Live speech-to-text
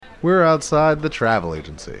We're outside the Travel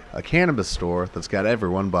Agency, a cannabis store that's got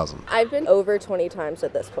everyone buzzing. I've been over 20 times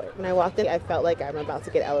at this point. When I walked in, I felt like I'm about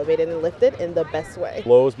to get elevated and lifted in the best way.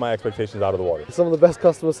 Blows my expectations out of the water. Some of the best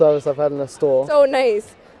customer service I've had in a store. So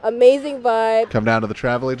nice. Amazing vibe. Come down to the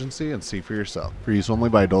Travel Agency and see for yourself. For use only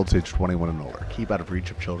by adults age 21 and older. Keep out of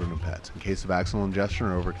reach of children and pets. In case of accidental ingestion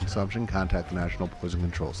or overconsumption, contact the National Poison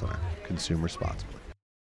Control Center. Consume responsibly.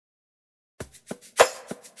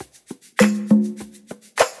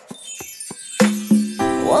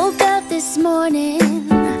 Woke up this morning,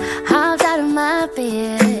 hopped out of my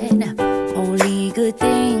bed. Only good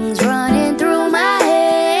things running through my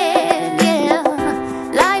head. Yeah,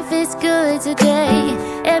 life is good today.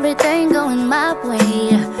 Everything going my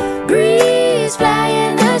way. Breeze fly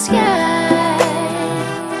in the sky.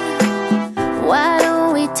 Why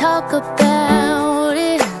don't we talk about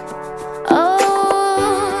it?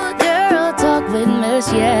 Oh, girl, talk with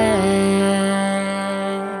Miss Yeah.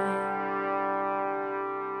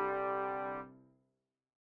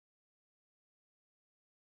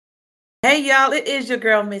 Hey y'all, it is your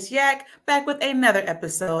girl Miss Yak back with another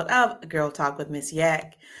episode of Girl Talk with Miss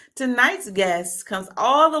Yak. Tonight's guest comes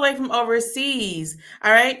all the way from overseas.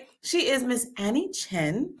 All right, she is Miss Annie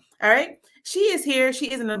Chen. All right, she is here.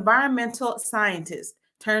 She is an environmental scientist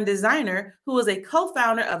turned designer who is a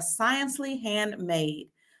co-founder of Sciencely Handmade,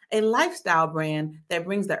 a lifestyle brand that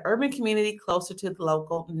brings the urban community closer to the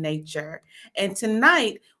local nature. And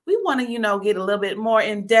tonight, we want to, get a little bit more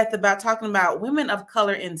in depth about talking about women of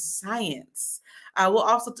color in science. We'll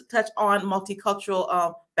also touch on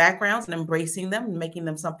multicultural backgrounds and embracing them and making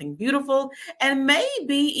them something beautiful, and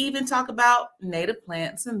maybe even talk about native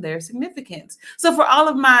plants and their significance. So for all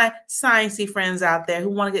of my sciencey friends out there who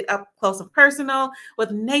want to get up close and personal with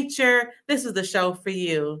nature, this is the show for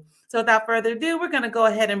you. So without further ado, we're going to go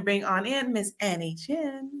ahead and bring on in Miss Annie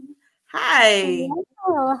Chen. Hi.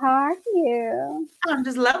 Hello, how are you? I'm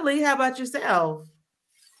just lovely. How about yourself?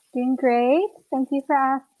 Doing great. Thank you for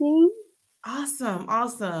asking.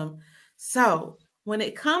 Awesome. So when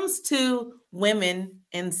it comes to women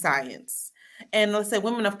in science, and let's say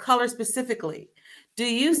women of color specifically, do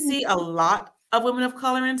you see a lot of women of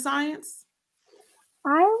color in science?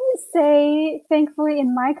 I would say, thankfully,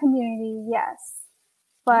 in my community, yes.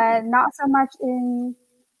 But not so much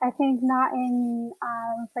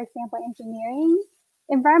for example, engineering.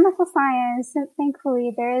 Environmental science,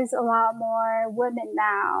 thankfully, there is a lot more women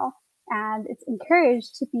now, and it's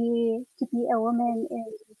encouraged to be a woman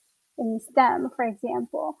in STEM, for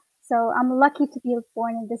example. So I'm lucky to be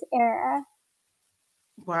born in this era.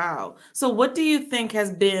 Wow. So what do you think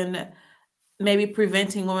has been maybe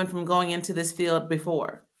preventing women from going into this field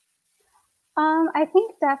before? I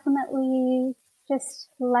think definitely just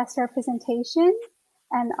less representation,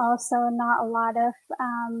 and also not a lot of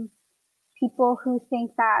people who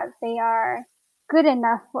think that they are good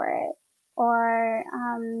enough for it, or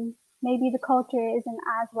maybe the culture isn't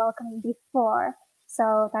as welcoming before.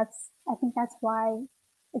 So I think that's why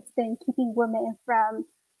it's been keeping women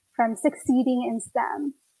from succeeding in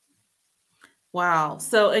STEM. Wow.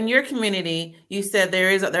 So in your community, you said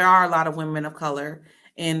there are a lot of women of color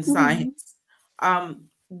in science.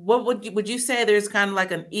 What would you say there's kind of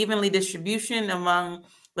like an evenly distribution among,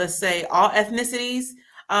 let's say, all ethnicities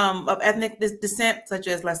of ethnic descent, such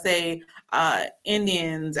as, let's say,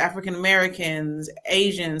 Indians, African Americans,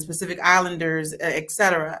 Asians, Pacific Islanders,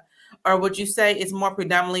 etc.? Or would you say it's more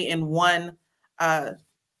predominantly in one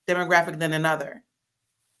demographic than another?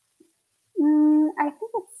 I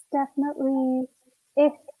think it's definitely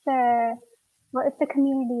if the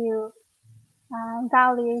community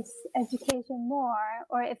values education more,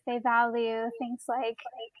 or if they value things like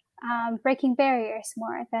breaking barriers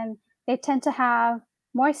more, then they tend to have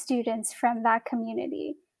more students from that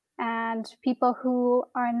community. And people who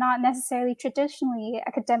are not necessarily traditionally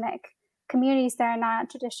academic, communities that are not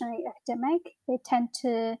traditionally academic, they tend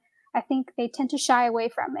to shy away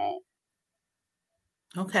from it.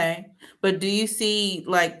 Okay. But do you see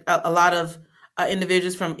like a lot of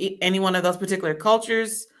individuals from any one of those particular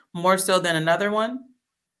cultures more so than another one?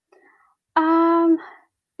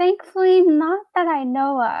 Thankfully, not that I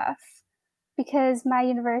know of, because my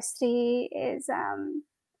university is,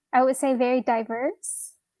 I would say, very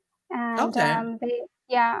diverse. And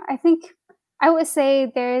I think I would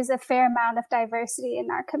say there is a fair amount of diversity in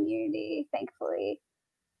our community, thankfully.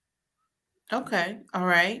 Okay. All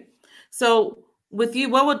right. So with you,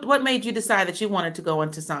 what made you decide that you wanted to go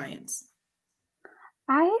into science?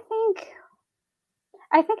 I think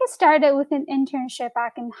it started with an internship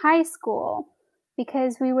back in high school,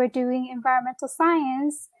 because we were doing environmental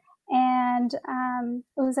science, and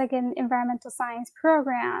it was like an environmental science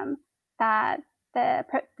program that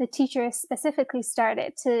the teachers specifically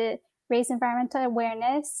started to raise environmental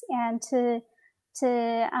awareness and to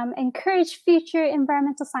encourage future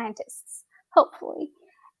environmental scientists, hopefully.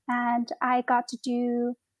 And I got to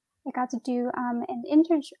do an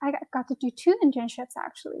internship. I got to do 2 internships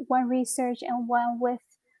actually, one research and one with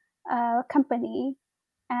a company.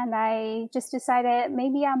 And I just decided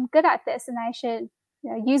maybe I'm good at this, and I should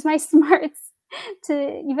use my smarts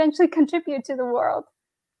to eventually contribute to the world.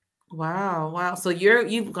 Wow. So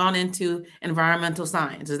you've gone into environmental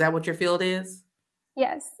science. Is that what your field is?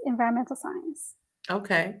 Yes, environmental science.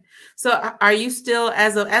 Okay. So are you still,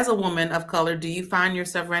 as a woman of color, do you find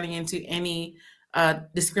yourself running into any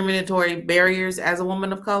discriminatory barriers as a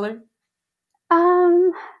woman of color?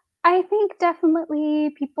 I think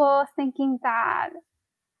definitely people thinking that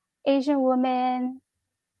Asian women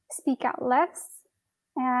speak out less,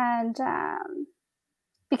 and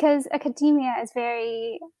because academia is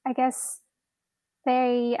very, I guess,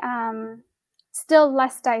 very still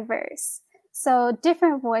less diverse. So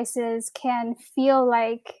different voices can feel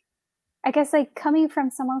like, I guess, like coming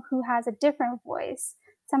from someone who has a different voice.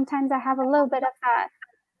 Sometimes I have a little bit of that.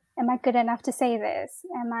 Am I good enough to say this?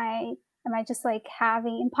 Am I just like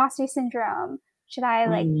having imposter syndrome? Should I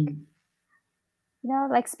like,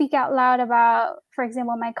 like speak out loud about, for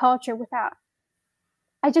example, my culture without,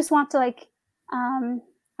 I just want to like,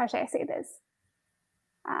 how should I say this?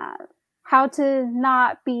 How to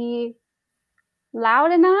not be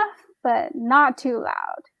loud enough, but not too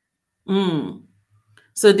loud.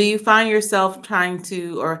 So do you find yourself trying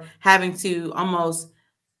to, or having to almost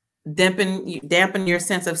dampen your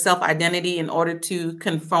sense of self-identity in order to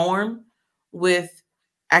conform with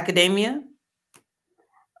academia?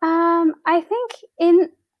 I think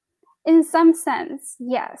in some sense,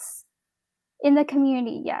 yes. In the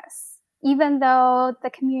community, yes. Even though the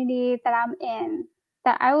community that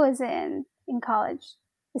I was in college,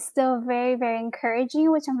 is still very, very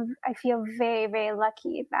encouraging, which I feel very, very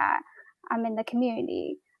lucky that I'm in the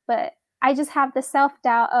community. But I just have the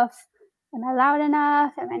self-doubt of, am I loud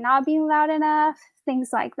enough? Am I not being loud enough?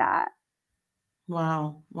 Things like that.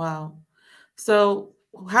 Wow. So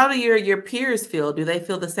how do your peers feel? Do they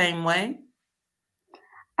feel the same way?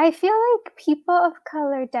 I feel like people of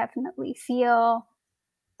color definitely feel,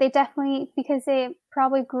 because they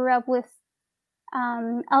probably grew up with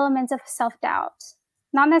elements of self-doubt.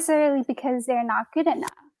 Not necessarily because they're not good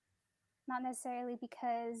enough, not necessarily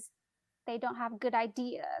because they don't have good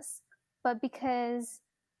ideas, but because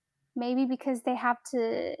they have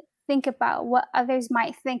to think about what others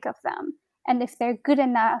might think of them, and if they're good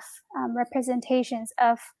enough representations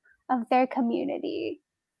of their community,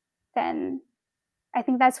 then I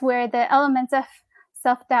think that's where the elements of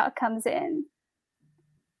self-doubt comes in.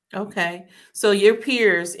 Okay. So your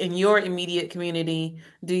peers in your immediate community,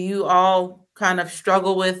 do you all kind of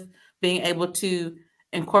struggle with being able to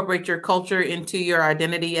incorporate your culture into your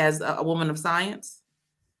identity as a woman of science?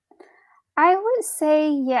 I would say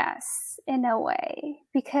yes, in a way,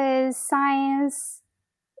 because science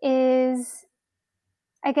is,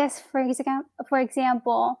 I guess, for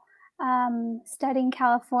example, studying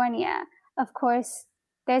California, of course,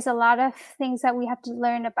 there's a lot of things that we have to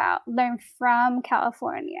learn from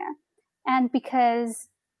California. And because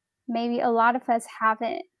maybe a lot of us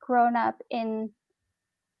haven't grown up in,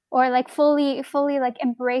 or like fully like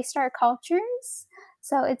embraced our cultures.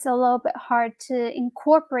 So it's a little bit hard to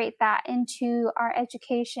incorporate that into our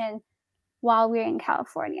education while we're in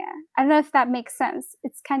California. I don't know if that makes sense.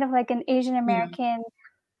 It's kind of like an Asian American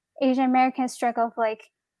struggle of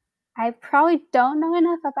like, I probably don't know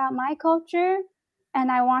enough about my culture, and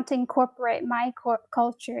I want to incorporate my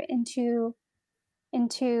culture into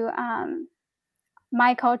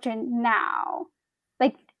my culture now,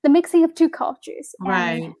 like the mixing of two cultures,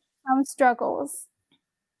 Right. and some struggles.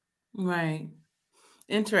 Right.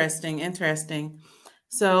 Interesting.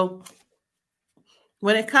 So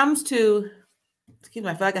when it comes to, excuse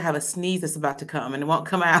me, I feel like I have a sneeze that's about to come and it won't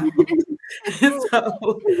come out.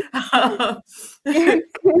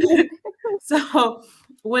 So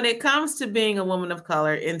when it comes to being a woman of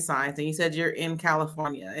color in science, and you said you're in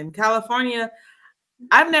California. In California,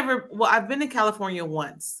 I've been to California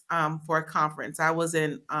once for a conference. I was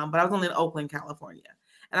but I was only in Oakland, California.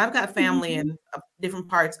 And I've got family in different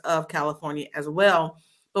parts of California as well.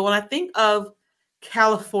 But when I think of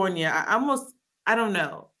California, I don't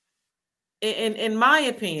know. In my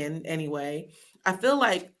opinion, anyway, I feel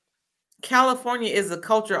like California is a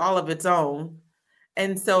culture all of its own.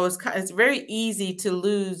 And so it's very easy to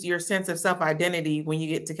lose your sense of self-identity when you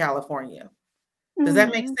get to California. Does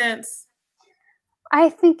that make sense? I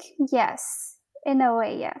think yes. In a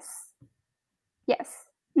way, yes. Yes.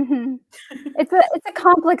 Hmm. It's a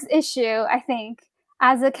complex issue, I think,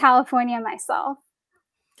 as a California myself.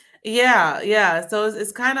 Yeah. So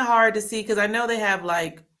it's kind of hard to see because I know they have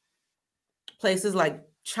like places like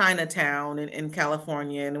Chinatown in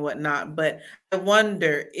California and whatnot, but I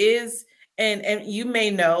wonder and you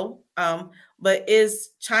may know, but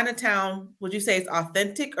is Chinatown, would you say it's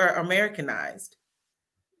authentic or Americanized?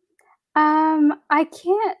 I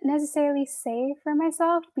can't necessarily say for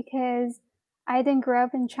myself because I didn't grow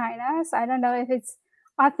up in China, so I don't know if it's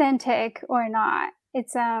authentic or not.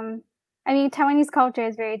 I mean, Taiwanese culture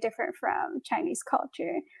is very different from Chinese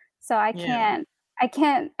culture, so Yeah. I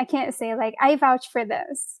can't say like I vouch for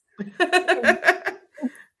this.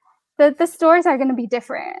 The stores are going to be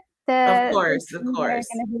different. Of The course, of foods are course.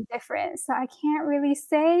 going to be different, so I can't really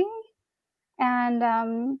say. And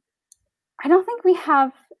I don't think we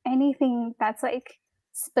have anything that's like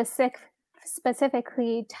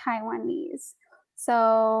specifically Taiwanese.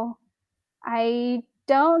 So I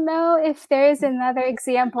don't know if there's another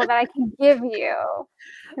example that I can give you.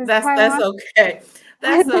 'Cause That's Taiwan, okay.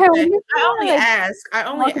 That's okay. Taiwanese are like I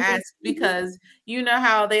only multiple. ask because you know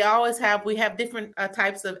how they always we have different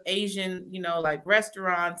types of Asian, like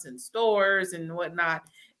restaurants and stores and whatnot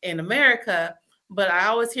in America, but I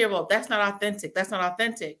always hear, well, that's not authentic. That's not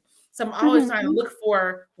authentic. So I'm always trying to Mhm. look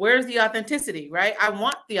for where's the authenticity, right? I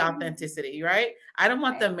want the authenticity, right? I don't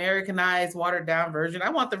want the Right. Americanized, watered down version. I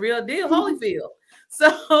want the real deal, Mhm. Holyfield. So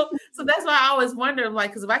that's why I always wonder,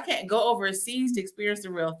 like, because if I can't go overseas to experience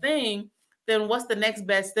the real thing, then what's the next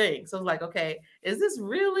best thing? So it's like, okay, is this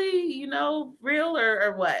really, real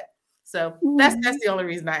or what? So that's Mhm. the only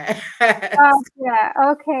reason I ask. Yeah.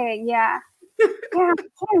 Okay. Yeah. Yeah,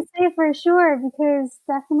 I can't say for sure because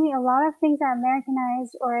definitely a lot of things are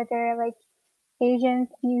Americanized or they're like Asian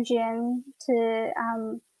fusion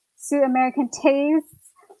to suit American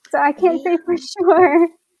tastes. So I can't say Yeah. for sure.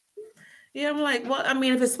 Yeah, I'm like, well, I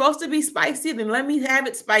mean, if it's supposed to be spicy, then let me have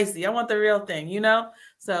it spicy. I want the real thing.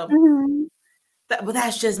 So Hmm. but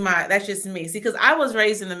that's just me. See, because I was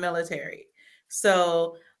raised in the military.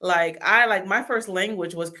 So like my first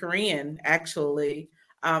language was Korean, actually.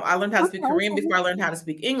 I learned how to speak Okay, Korean okay. before I learned how to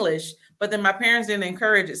speak English, but then my parents didn't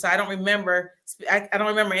encourage it. So I don't remember I don't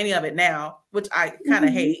remember any of it now, which I kind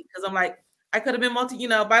of Hmm. hate because I'm like, I could have been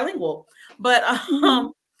bilingual. But Hmm.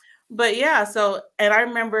 but yeah, so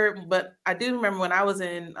and but I do remember when I was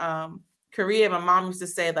in Korea, my mom used to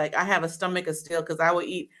say like I have a stomach of steel because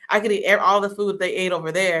I could eat all the food they ate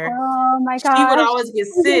over there. Oh my She would gosh. always get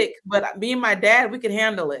sick, but me and my dad, we could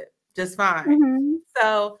handle it just fine. Hmm.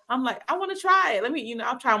 So I'm like, I want to try it.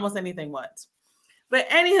 I'll try almost anything once. But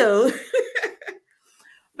anywho,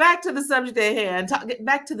 back to the subject at hand, get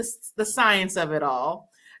back to the science of it all,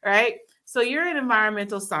 right? So you're in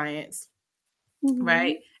environmental science, Hmm.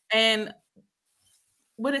 right? And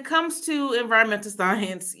when it comes to environmental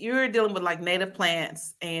science, you're dealing with like native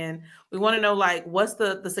plants, and we want to know like what's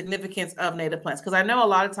the significance of native plants? Because I know a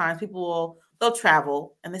lot of times they'll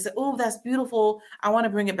travel and they say, "Oh, that's beautiful. I want to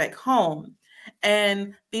bring it back home,"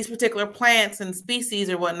 and these particular plants and species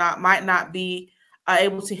or whatnot might not be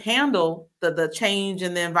able to handle the change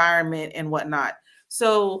in the environment and whatnot.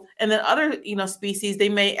 So, and then other species they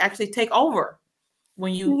may actually take over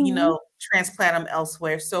when Hmm. transplant them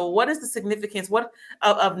elsewhere. So what is the significance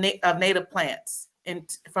of native plants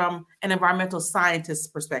from an environmental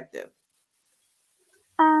scientist perspective?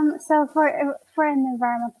 So for an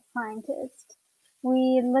environmental scientist,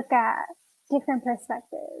 we look at different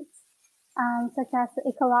perspectives, such as the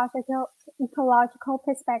ecological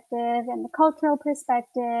perspective and the cultural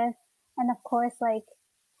perspective, and of course, like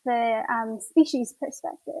the species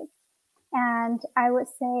perspective. And I would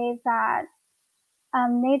say that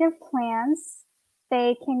native plants,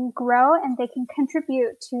 they can grow and they can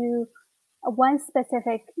contribute to one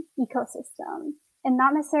specific ecosystem and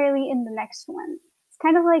not necessarily in the next one. It's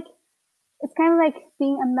kind of like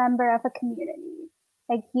being a member of a community.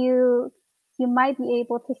 Like you might be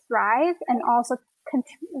able to thrive and also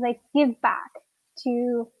like give back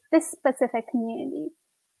to this specific community.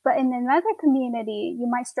 But in another community, you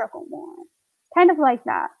might struggle more. Kind of like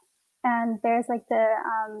that. And there's like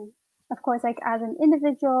of course, like as an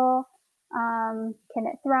individual, can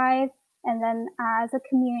it thrive? And then as a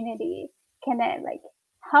community, can it like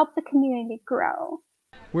help the community grow?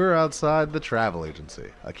 We're outside the travel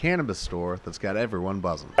agency, a cannabis store that's got everyone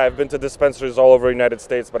buzzing. I've been to dispensaries all over the United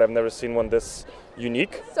States, but I've never seen one this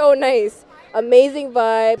unique. So nice. Amazing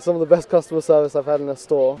vibe. Some of the best customer service I've had in a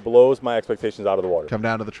store. Blows my expectations out of the water. Come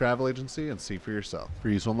down to the travel agency and see for yourself. For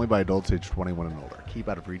use only by adults age 21 and older. Keep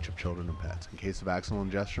out of reach of children and pets. In case of accidental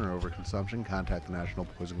ingestion or overconsumption, contact the National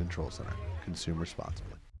Poison Control Center. Consume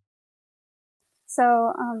responsibly.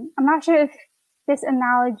 So I'm not sure if this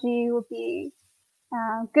analogy would be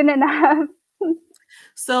good enough.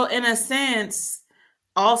 So in a sense,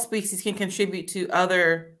 all species can contribute to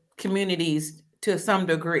other communities to some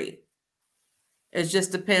degree. It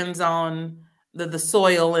just depends on the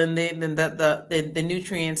soil and the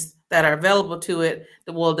nutrients that are available to it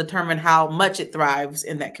that will determine how much it thrives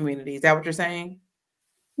in that community. Is that what you're saying?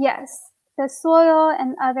 Yes, the soil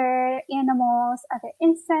and other animals, other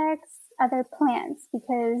insects, other plants,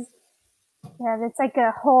 because it's like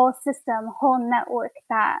a whole system, whole network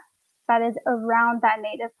that is around that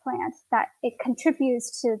native plant, that it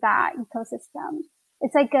contributes to that ecosystem.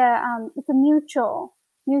 It's like it's a mutual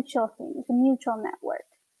thing. It's a mutual network.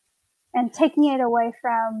 And taking it away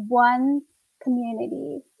from one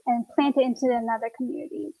community and plant it into another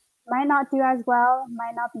community might not do as well,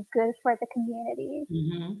 might not be good for the community.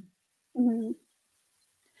 Mm-hmm. Mm-hmm.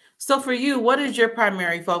 So for you, what is your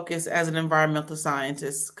primary focus as an environmental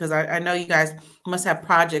scientist? Because I know you guys must have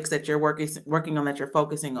projects that you're working on, that you're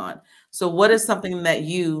focusing on. So what is something that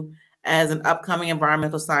you, as an upcoming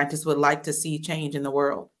environmental scientist, would like to see change in the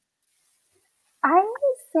world? I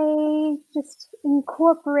would say just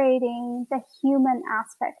incorporating the human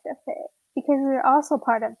aspect of it, because we're also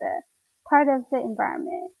part of the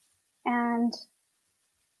environment. And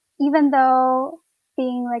even though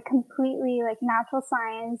being like completely like natural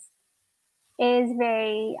science is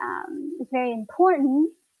very important,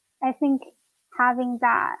 I think having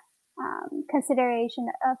that consideration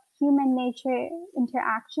of human nature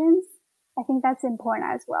interactions, I think that's important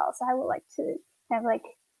as well. So I would like to have like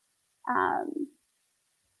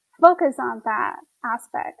focus on that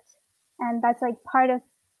aspect, and that's like part of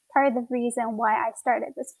the reason why I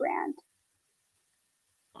started this brand.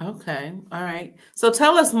 Okay. All right. So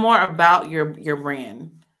tell us more about your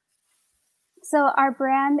brand. So our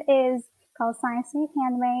brand is called Sciencely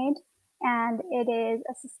Handmade, and it is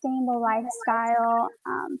a sustainable lifestyle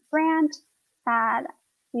brand that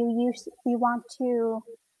we want to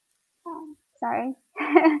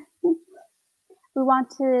we want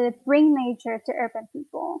to bring nature to urban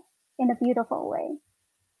people in a beautiful way.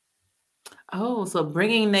 Oh, so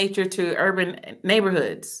bringing nature to urban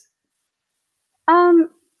neighborhoods.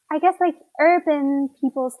 I guess like urban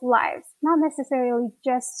people's lives, not necessarily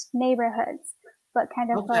just neighborhoods, but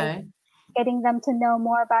kind of like getting them to know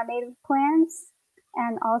more about native plants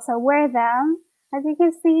and also wear them. As you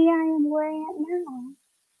can see, I am wearing it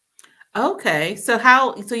now. Okay, so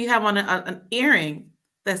you have on an earring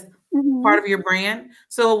that's part of your brand.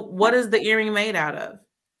 So what is the earring made out of?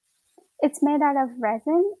 It's made out of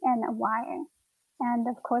resin and a wire, and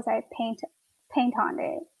of course I paint on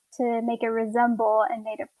it to make it resemble a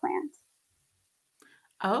native plant.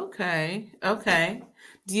 Okay.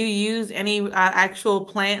 Do you use any actual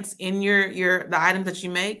plants in the items that you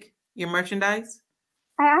make, your merchandise?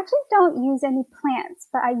 I actually don't use any plants,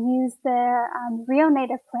 but I use the real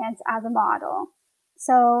native plants as a model.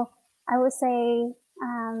 So I would say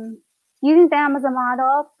using them as a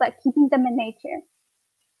model, but keeping them in nature.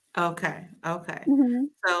 Okay.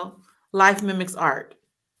 So life mimics art.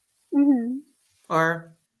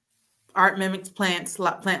 Or art mimics plant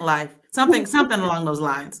life. Something along those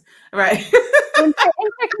lines, right?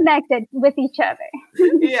 Interconnected with each other.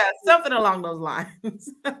 Yeah, something along those lines.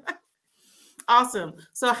 Awesome.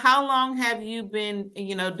 So how long have you been,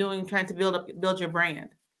 trying to build your brand?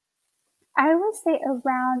 I would say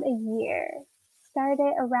around a year.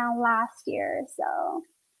 Started around last year. So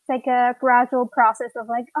it's like a gradual process of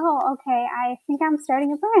like, oh, okay, I think I'm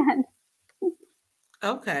starting a brand.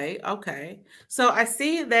 Okay. So I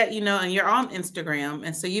see that, and you're on Instagram.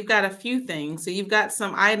 And so you've got a few things. So you've got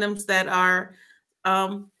some items that are,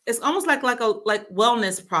 it's almost like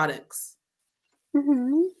wellness products.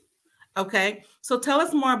 Mm-hmm. Okay. So tell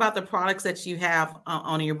us more about the products that you have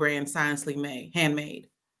on your brand, Sciencely Handmade.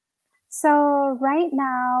 So right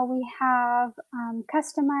now we have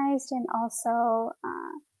customized and also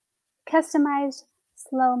customized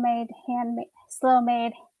slow-made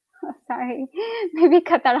sorry, maybe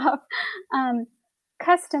cut that off.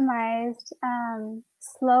 Customized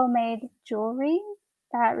slow-made jewelry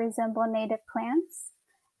that resemble native plants.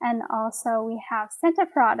 And also we have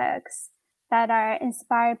scented products that are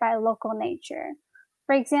inspired by local nature.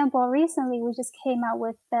 For example, recently we just came out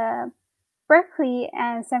with the Berkeley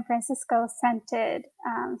and San Francisco scented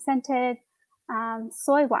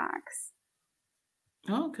soy wax.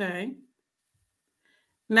 Okay.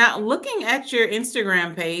 Now, looking at your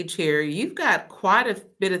Instagram page here, you've got quite a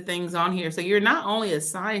bit of things on here. So you're not only a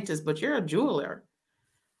scientist, but you're a jeweler.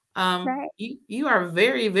 Right. You are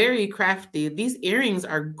very, very crafty. These earrings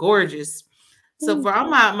are gorgeous. So for all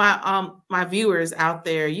my viewers out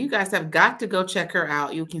there, you guys have got to go check her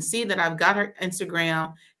out. You can see that I've got her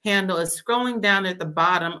Instagram handle is scrolling down at the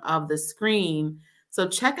bottom of the screen. So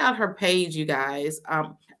check out her page, you guys.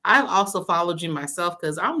 I've also followed you myself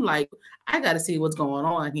because I'm like, I got to see what's going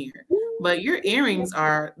on here. But your earrings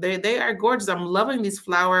they are gorgeous. I'm loving these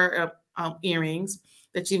flower earrings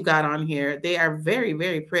that you've got on here. They are very,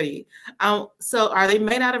 very pretty. So are they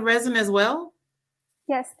made out of resin as well?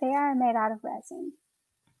 Yes, they are made out of resin.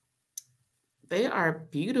 They are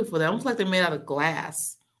beautiful. They almost like they're made out of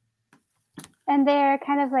glass. And they're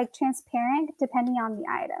kind of like transparent depending on the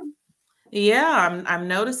item. Yeah, I'm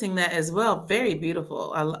noticing that as well. Very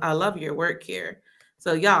beautiful. I love your work here.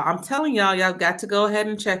 So y'all, I'm telling y'all got to go ahead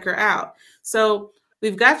and check her out. So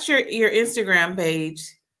we've got your Instagram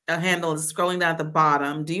page handle is scrolling down at the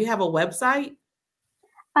bottom. Do you have a website?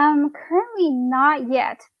 Currently not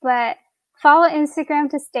yet, but follow Instagram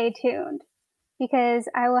to stay tuned because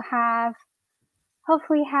I will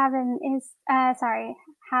hopefully have a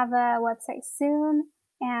website soon,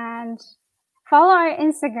 and follow our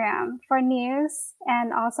Instagram for news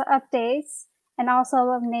and also updates and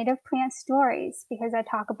also Native plant stories because I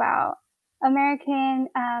talk about American,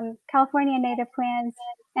 California native plants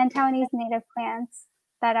and Taiwanese native plants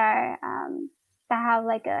that are that have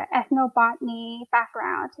like a ethnobotany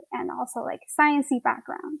background and also like sciencey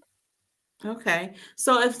background. Okay.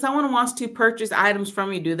 So if someone wants to purchase items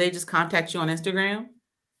from you, do they just contact you on Instagram?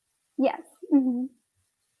 Yes. Mm-hmm.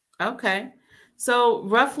 Okay. So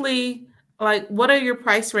roughly, like, what are your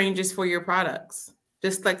price ranges for your products?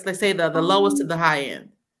 Just like, let's say the lowest to the high end.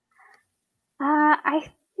 I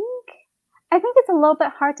think it's a little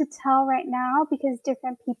bit hard to tell right now because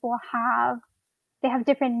different people have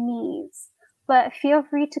different needs. But feel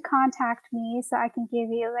free to contact me so I can give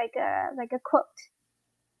you like a quote.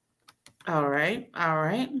 All right.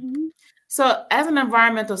 Mm-hmm. So as an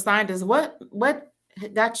environmental scientist, what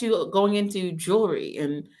got you going into jewelry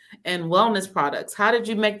and wellness products? How did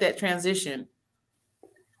you make that transition?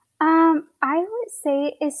 I would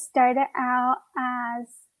say it started out as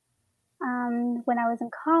when I was in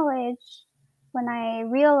college, when I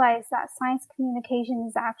realized that science communication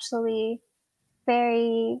is actually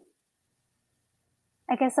very,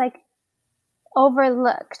 I guess, like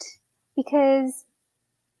overlooked because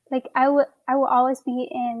like I will always be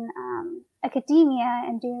in academia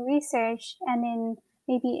and doing research and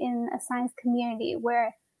maybe in a science community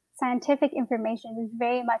where scientific information is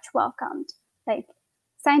very much welcomed. Like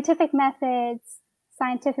scientific methods,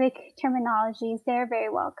 scientific terminologies, they're very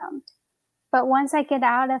welcomed. But once I get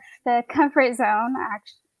out of the comfort zone,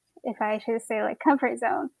 if I should say like comfort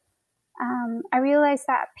zone, I realized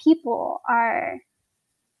that people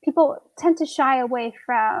tend to shy away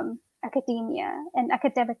from academia and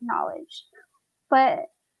academic knowledge. But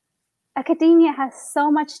academia has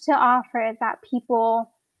so much to offer that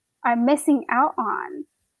people are missing out on.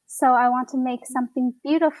 So I want to make something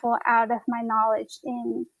beautiful out of my knowledge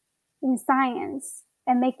in science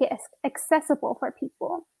and make it accessible for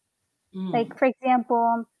people. Like, for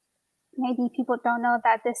example, maybe people don't know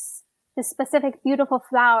that this specific beautiful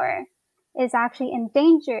flower is actually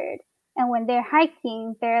endangered. And when they're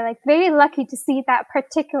hiking, they're like very lucky to see that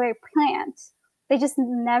particular plant. They just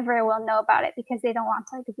never will know about it because they don't want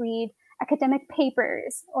to like read academic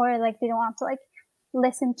papers or like they don't want to like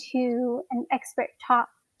listen to an expert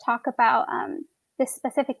talk about this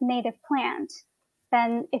specific native plant.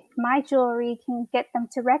 Then if my jewelry can get them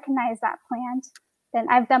to recognize that plant, then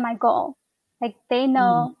I've done my goal. Like they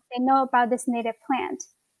know about this native plant.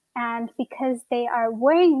 And because they are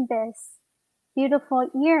wearing this beautiful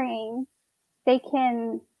earring, they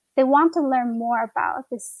want to learn more about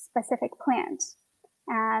this specific plant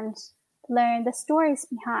and learn the stories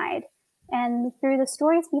behind. And through the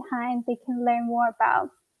stories behind, they can learn more about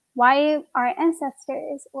why our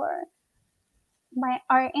ancestors or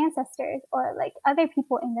like other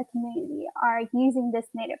people in the community are using this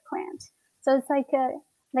native plant. So it's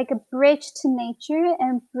like a bridge to nature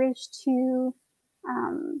and bridge to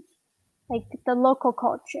like the local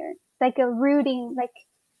culture, like a rooting, like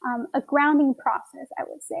a grounding process, I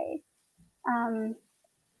would say.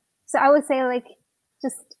 So I would say like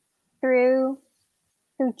just through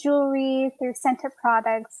jewelry, through scented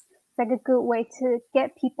products, it's like a good way to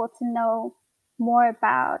get people to know more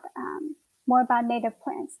about native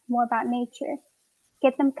plants, more about nature,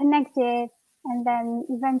 get them connected, and then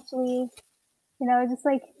eventually, just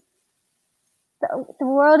like the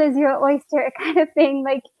world is your oyster kind of thing.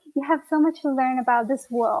 Like you have so much to learn about this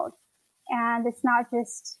world, and it's not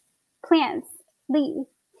just plants, leaves,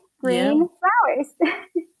 green flowers.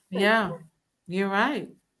 Yeah, you're right.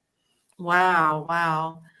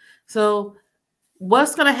 Wow. So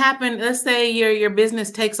what's going to happen? Let's say your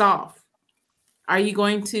business takes off. Are you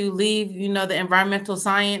going to leave, the environmental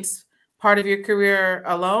science part of your career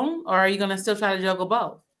alone, or are you going to still try to juggle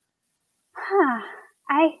both?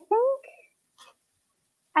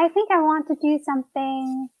 I think I want to do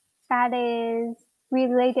something that is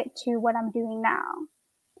related to what I'm doing now.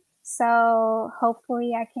 So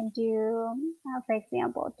hopefully I can do, for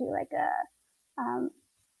example, like a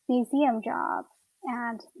museum job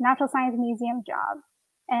and natural science museum job.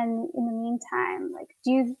 And in the meantime, like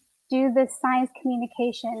do the science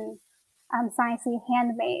communication, Sciencely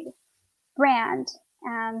Handmade brand,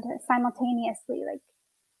 and simultaneously like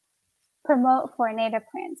promote for native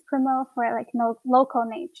plants, promote for like local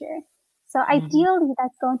nature. So ideally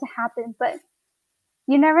that's going to happen, but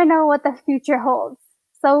you never know what the future holds.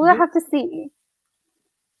 So we'll have to see.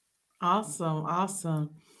 Awesome.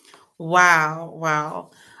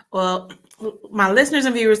 Wow. Well, my listeners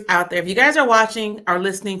and viewers out there, if you guys are watching or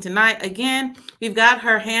listening tonight, again, we've got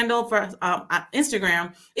her handle for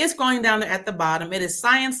Instagram. It's going down there at the bottom. It is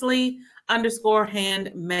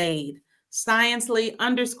Sciencely_handmade.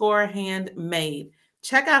 Sciencely_handmade.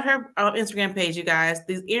 Check out her Instagram page, you guys.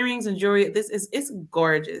 These earrings and jewelry, it's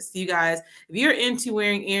gorgeous. You guys, if you're into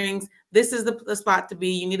wearing earrings, this is the spot to be.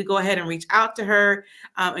 You need to go ahead and reach out to her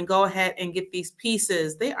and go ahead and get these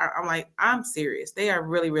pieces. I'm serious. They are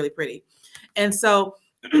really, really pretty. And so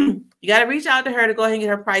you got to reach out to her to go ahead and get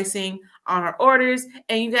her pricing on her orders.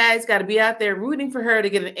 And you guys got to be out there rooting for her to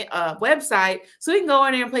get a website so we can go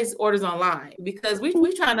in there and place orders online, because we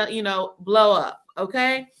trying to, blow up.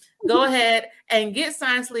 Okay. Go ahead and get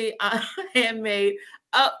Sciencely Handmade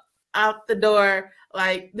up out the door.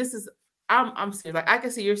 Like this is, I'm serious. Like I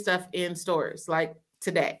can see your stuff in stores like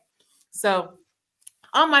today. So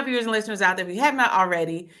all my viewers and listeners out there, if you have not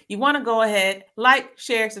already, you want to go ahead, like,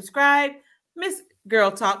 share, subscribe. Miss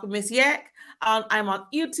Girl Talk with Miss Yak. I'm on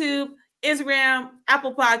YouTube, Instagram,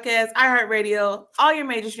 Apple Podcasts, iHeartRadio, all your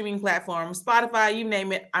major streaming platforms, Spotify, you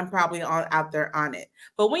name it. I'm probably out there on it.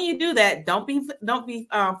 But when you do that, don't be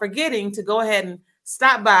forgetting to go ahead and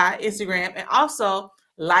stop by Instagram and also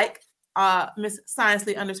like Miss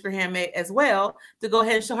Sciencely_handmade as well, to go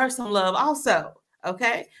ahead and show her some love also.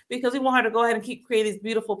 Okay, because we want her to go ahead and keep creating these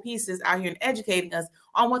beautiful pieces out here and educating us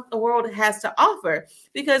on what the world has to offer.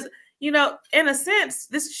 Because in a sense,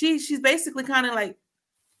 she's basically kind of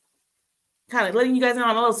letting you guys in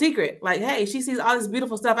on a little secret. Like, hey, she sees all this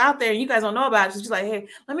beautiful stuff out there and you guys don't know about it. So she's like, hey,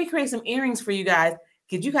 let me create some earrings for you guys.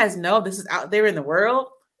 Did you guys know this is out there in the world?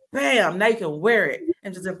 Bam, now you can wear it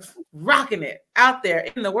and just rocking it out there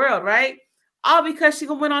in the world, right? All because she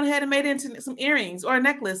went on ahead and made it into some earrings or a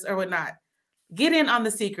necklace or whatnot. Get in on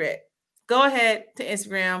the secret. Go ahead to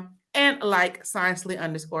Instagram and like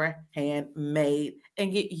Sciencely_handmade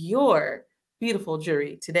and get your beautiful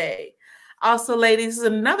jewelry today. Also, ladies, this is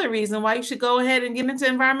another reason why you should go ahead and get into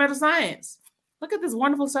environmental science. Look at this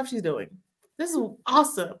wonderful stuff she's doing. This is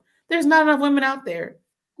awesome. There's not enough women out there.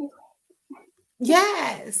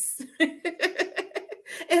 Yes.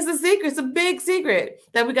 It's a secret. It's a big secret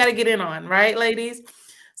that we got to get in on, right, ladies?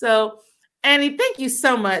 So, Annie, thank you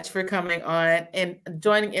so much for coming on and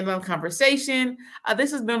joining in on the conversation.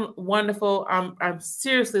 This has been wonderful. I'm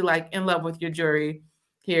seriously in love with your jewelry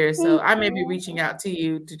here. So I may be reaching out to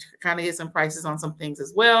you to kind of get some prices on some things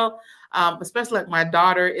as well. Especially my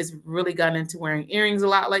daughter is really gotten into wearing earrings a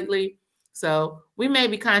lot lately. So we may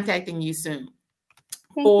be contacting you soon.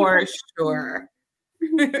 For sure.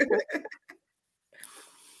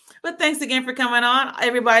 But thanks again for coming on.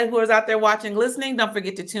 Everybody who is out there watching, listening, don't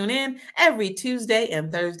forget to tune in every Tuesday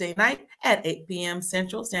and Thursday night at 8 p.m.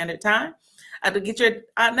 Central Standard Time to get your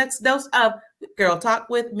next dose of Girl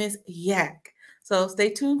Talk with Miss Yak. So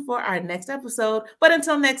stay tuned for our next episode. But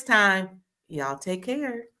until next time, y'all take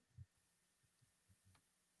care.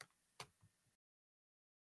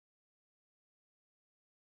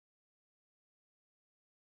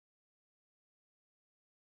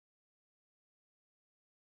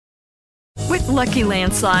 With Lucky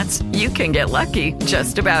Land Slots, you can get lucky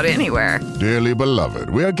just about anywhere. Dearly beloved,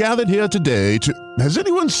 we are gathered here today to... Has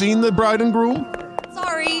anyone seen the bride and groom?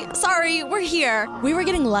 Sorry, we're here. We were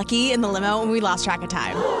getting lucky in the limo and we lost track of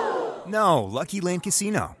time. No, Lucky Land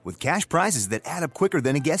Casino, with cash prizes that add up quicker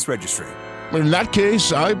than a guest registry. In that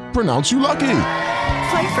case, I pronounce you lucky.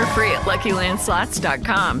 Play for free at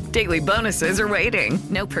LuckyLandSlots.com. Daily bonuses are waiting.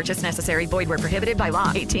 No purchase necessary. Void where prohibited by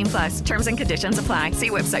law. 18+. Terms and conditions apply. See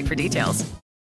website for details.